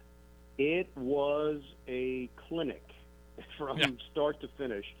It was a clinic from start to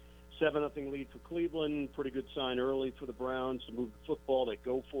finish. 7-0 lead for Cleveland. Pretty good sign early for the Browns to move the football. They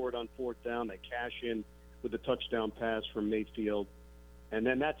go for it on fourth down. They cash in with a touchdown pass from Mayfield. And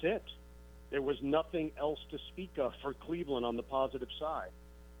then that's it. There was nothing else to speak of for Cleveland on the positive side.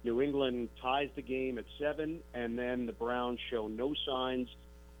 New England ties the game at 7, and then the Browns show no signs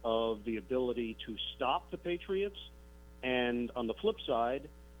of the ability to stop the Patriots. And on the flip side,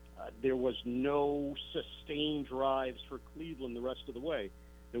 there was no sustained drives for Cleveland the rest of the way.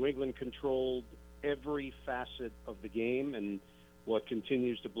 New England controlled every facet of the game, and what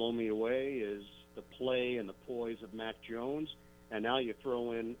continues to blow me away is the play and the poise of Mac Jones. And now you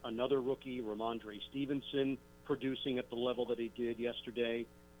throw in another rookie, Ramondre Stevenson, producing at the level that he did yesterday.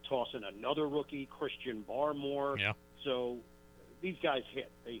 Toss in another rookie, Christian Barmore. Yeah. So these guys hit.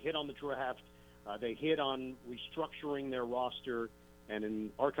 They hit on the draft. They hit on restructuring their roster. And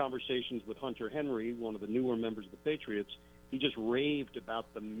in our conversations with Hunter Henry, one of the newer members of the Patriots, he just raved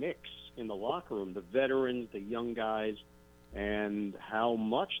about the mix in the locker room, the veterans, the young guys, and how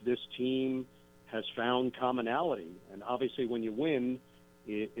much this team has found commonality. And obviously when you win,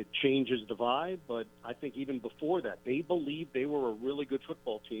 it changes the vibe. But I think even before that, they believed they were a really good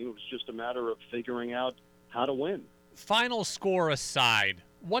football team. It was just a matter of figuring out how to win. Final score aside,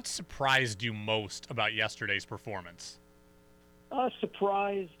 what surprised you most about yesterday's performance?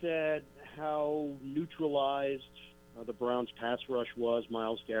 Surprised at how neutralized the Browns' pass rush was.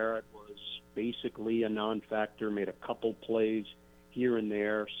 Myles Garrett was basically a non-factor, made a couple plays here and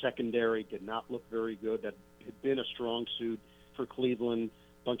there. Secondary did not look very good. That had been a strong suit for Cleveland.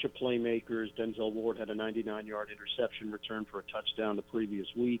 Bunch of playmakers. Denzel Ward had a 99-yard interception return for a touchdown the previous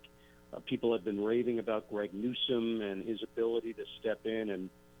week. People had been raving about Greg Newsome and his ability to step in and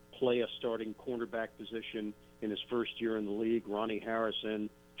play a starting cornerback position in his first year in the league. Ronnie Harrison,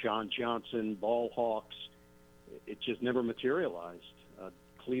 John Johnson, ball hawks. It just never materialized.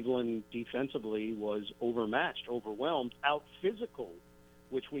 Cleveland defensively was overmatched, overwhelmed, out-physical,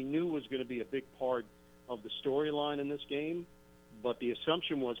 which we knew was going to be a big part of the storyline in this game. But the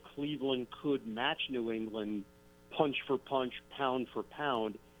assumption was Cleveland could match New England punch for punch, pound for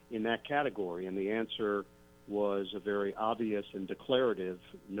pound in that category. And the answer was a very obvious and declarative,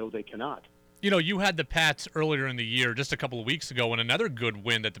 no, they cannot. You know, you had the Pats earlier in the year, just a couple of weeks ago, and another good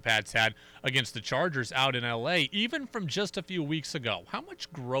win that the Pats had against the Chargers out in L.A., even from just a few weeks ago. How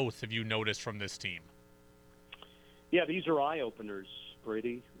much growth have you noticed from this team? Yeah, these are eye-openers,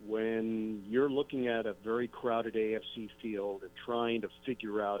 Brady. When you're looking at a very crowded AFC field and trying to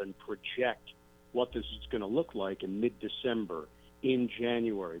figure out and project what this is going to look like in mid-December, in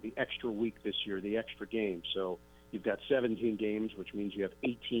January, the extra week this year, the extra game. So you've got 17 games, which means you have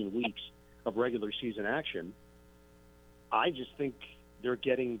 18 weeks of regular season action. I just think they're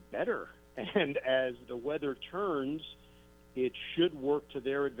getting better. And as the weather turns, it should work to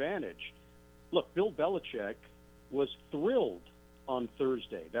their advantage. Look, Bill Belichick was thrilled on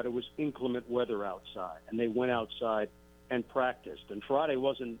Thursday that it was inclement weather outside, and they went outside and practiced. And Friday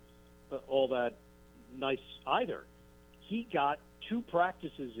wasn't all that nice either. He got 2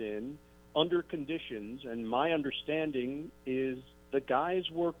 practices in under conditions, and my understanding is the guys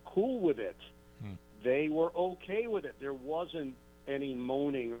were cool with it. They were okay with it. There wasn't any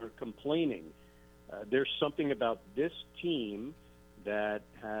moaning or complaining. There's something about this team that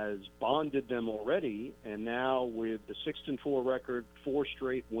has bonded them already, and now with the 6-4 record, 4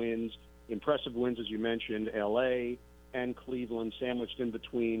 straight wins, impressive wins, as you mentioned, L.A. and Cleveland sandwiched in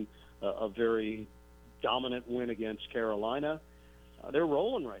between a very dominant win against Carolina. They're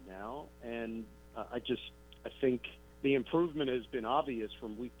rolling right now, and I think the improvement has been obvious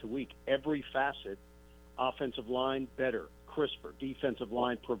from week to week. Every facet, offensive line better, crisper, defensive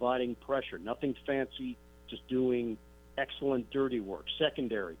line providing pressure, nothing fancy, just doing excellent dirty work.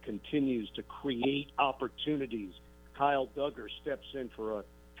 Secondary continues to create opportunities. Kyle Duggar steps in for a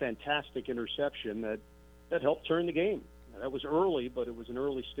fantastic interception that helped turn the game. That was early, but it was an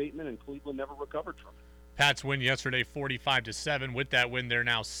early statement, and Cleveland never recovered from it. Pats win yesterday 45-7. With that win, they're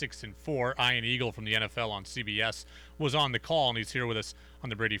now 6-4. Ian Eagle from the NFL on CBS was on the call, and he's here with us on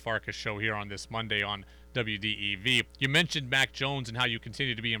the Brady Farkas Show here on this Monday on WDEV. You mentioned Mac Jones and how you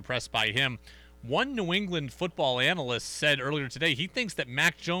continue to be impressed by him. One New England football analyst said earlier today he thinks that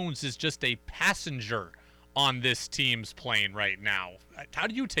Mac Jones is just a passenger on this team's plane right now. How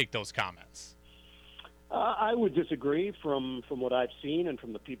do you take those comments? I would disagree from what I've seen and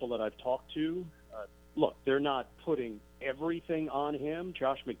from the people that I've talked to. Look, they're not putting everything on him.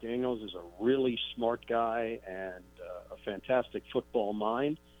 Josh McDaniels is a really smart guy and a fantastic football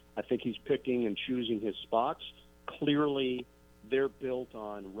mind. I think he's picking and choosing his spots. Clearly, they're built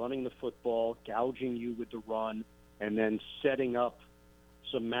on running the football, gouging you with the run, and then setting up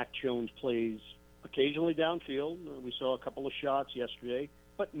some Mac Jones plays occasionally downfield. We saw a couple of shots yesterday,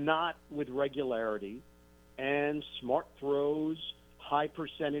 but not with regularity. And smart throws, high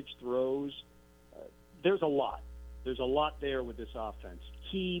percentage throws. There's a lot. There's a lot there with this offense.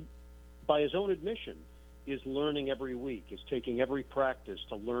 He, by his own admission, is learning every week, is taking every practice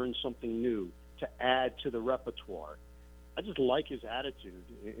to learn something new, to add to the repertoire. I just like his attitude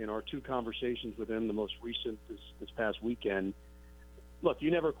in our two conversations with him, the most recent this past weekend. Look,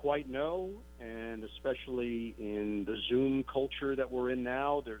 you never quite know, and especially in the Zoom culture that we're in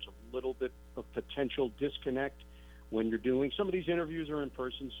now, there's a little bit of potential disconnect when you're doing – some of these interviews are in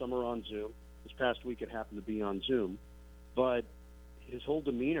person, some are on Zoom. This past week it happened to be on Zoom. But his whole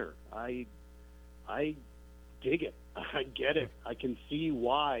demeanor, I dig it. I get it. I can see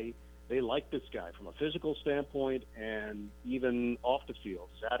why they like this guy from a physical standpoint and even off the field.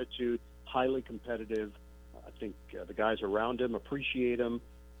 His attitude, highly competitive. I think the guys around him appreciate him,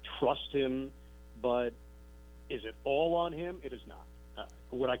 trust him, but is it all on him? It is not.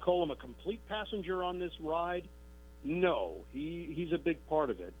 Would I call him a complete passenger on this ride? No. He's a big part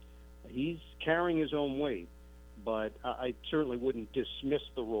of it. He's carrying his own weight, but I certainly wouldn't dismiss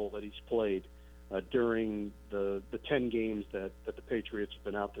the role that he's played during the 10 games that the Patriots have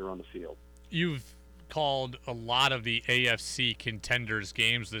been out there on the field. You've called a lot of the AFC contenders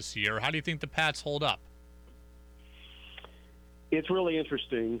games this year. How do you think the Pats hold up? It's really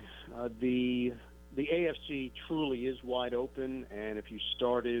interesting. The AFC truly is wide open, and if you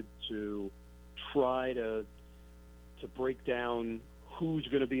started to try to break down who's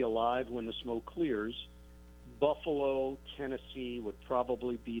going to be alive when the smoke clears, Buffalo, Tennessee would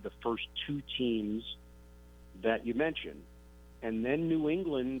probably be the first two teams that you mentioned. And then New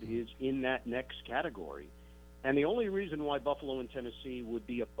England is in that next category. And the only reason why Buffalo and Tennessee would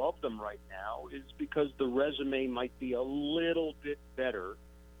be above them right now is because the resume might be a little bit better,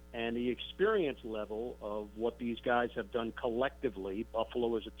 and the experience level of what these guys have done collectively,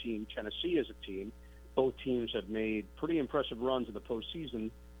 Buffalo as a team, Tennessee as a team, both teams have made pretty impressive runs in the postseason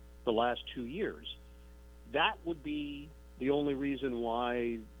the last 2 years. That would be the only reason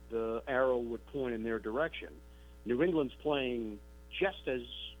why the arrow would point in their direction. New England's playing just as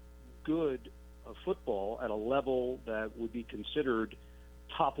good a football at a level that would be considered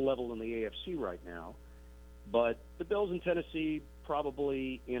top level in the AFC right now. But the Bills and Tennessee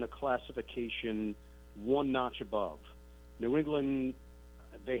probably in a classification one notch above. New England,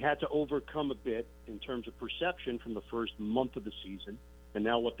 they had to overcome a bit in terms of perception from the first month of the season, and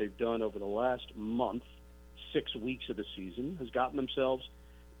now what they've done over the last month, 6 weeks of the season, has gotten themselves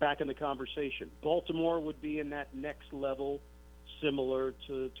back in the conversation. Baltimore would be in that next level, similar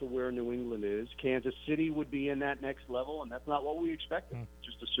to where New England is. Kansas City would be in that next level, and that's not what we expected.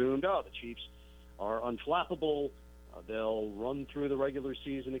 Just assumed, the Chiefs are unflappable. They'll run through the regular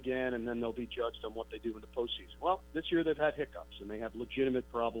season again, and then they'll be judged on what they do in the postseason. Well, this year they've had hiccups, and they have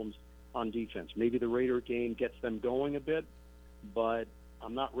legitimate problems on defense. Maybe the Raider game gets them going a bit, but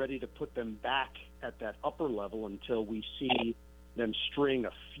I'm not ready to put them back at that upper level until we see them string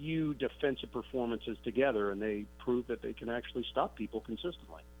a few defensive performances together and they prove that they can actually stop people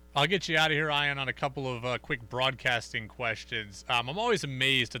consistently. I'll get you out of here, Ian, on a couple of quick broadcasting questions. I'm always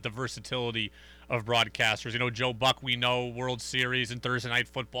amazed at the versatility of broadcasters. You know, Joe Buck, we know World Series and Thursday Night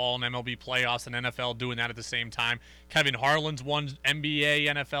Football and MLB playoffs and NFL doing that at the same time. Kevin Harlan's won NBA,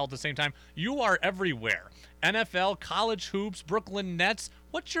 NFL at the same time. You are everywhere. NFL, college hoops, Brooklyn Nets.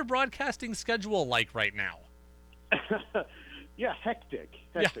 What's your broadcasting schedule like right now? Yeah, hectic.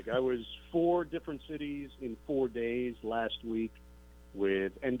 Yeah. I was 4 different cities in 4 days last week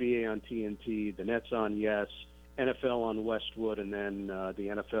with NBA on TNT, the Nets on Yes, NFL on Westwood, and then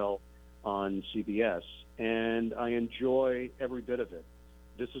the NFL on CBS. And I enjoy every bit of it.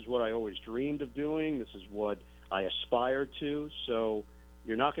 This is what I always dreamed of doing. This is what I aspire to. So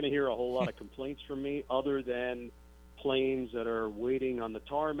you're not going to hear a whole lot of complaints from me other than planes that are waiting on the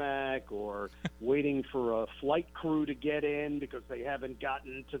tarmac or waiting for a flight crew to get in because they haven't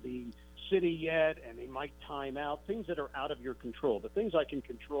gotten to the city yet and they might time out, things that are out of your control. The things I can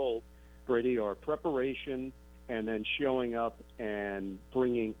control, Brady, are preparation and then showing up and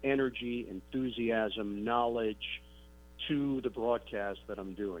bringing energy, enthusiasm, knowledge to the broadcast that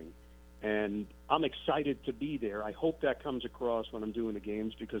I'm doing. And I'm excited to be there. I hope that comes across when I'm doing the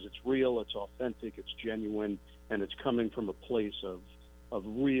games because it's real, it's authentic, it's genuine, and it's coming from a place of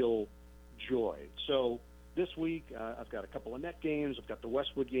real joy. So this week, I've got a couple of net games. I've got the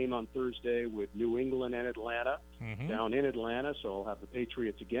Westwood game on Thursday with New England and Atlanta down in Atlanta, so I'll have the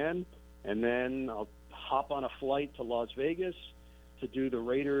Patriots again. And then I'll hop on a flight to Las Vegas to do the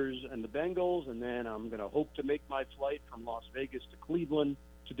Raiders and the Bengals, and then I'm going to hope to make my flight from Las Vegas to Cleveland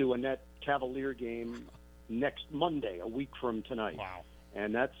to do a Net Cavalier game next Monday, a week from tonight. Wow.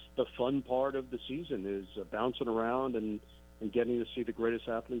 And that's the fun part of the season, is bouncing around and getting to see the greatest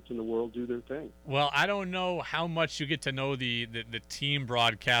athletes in the world do their thing. Well, I don't know how much you get to know the team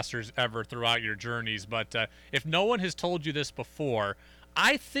broadcasters ever throughout your journeys, but if no one has told you this before,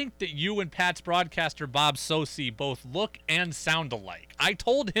 I think that you and Pat's broadcaster Bob Socci both look and sound alike. I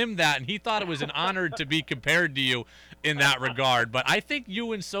told him that, and he thought it was an honor to be compared to you in that regard, but I think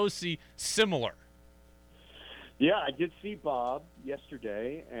you and Socci similar. Yeah, I did see Bob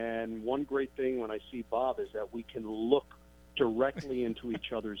yesterday, and one great thing when I see Bob is that we can look directly into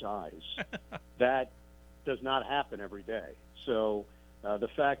each other's eyes. That does not happen every day. So the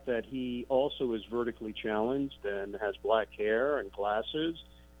fact that he also is vertically challenged and has black hair and glasses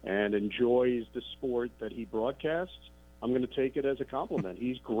and enjoys the sport that he broadcasts, I'm going to take it as a compliment.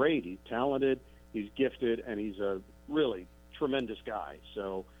 He's great. He's talented. He's gifted, and he's a really tremendous guy.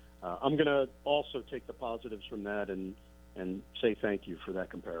 So I'm going to also take the positives from that and say thank you for that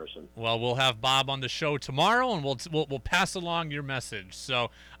comparison. Well, we'll have Bob on the show tomorrow, and we'll pass along your message.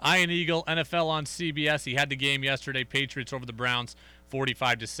 So, Ian Eagle, NFL on CBS. He had the game yesterday, Patriots over the Browns,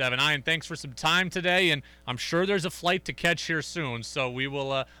 45-7. Ian, thanks for some time today, and I'm sure there's a flight to catch here soon. So we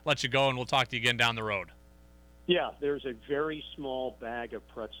will let you go, and we'll talk to you again down the road. Yeah, there's a very small bag of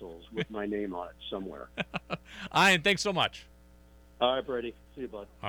pretzels with my name on it somewhere. Ian, thanks so much. All right, Brady. See you, bud.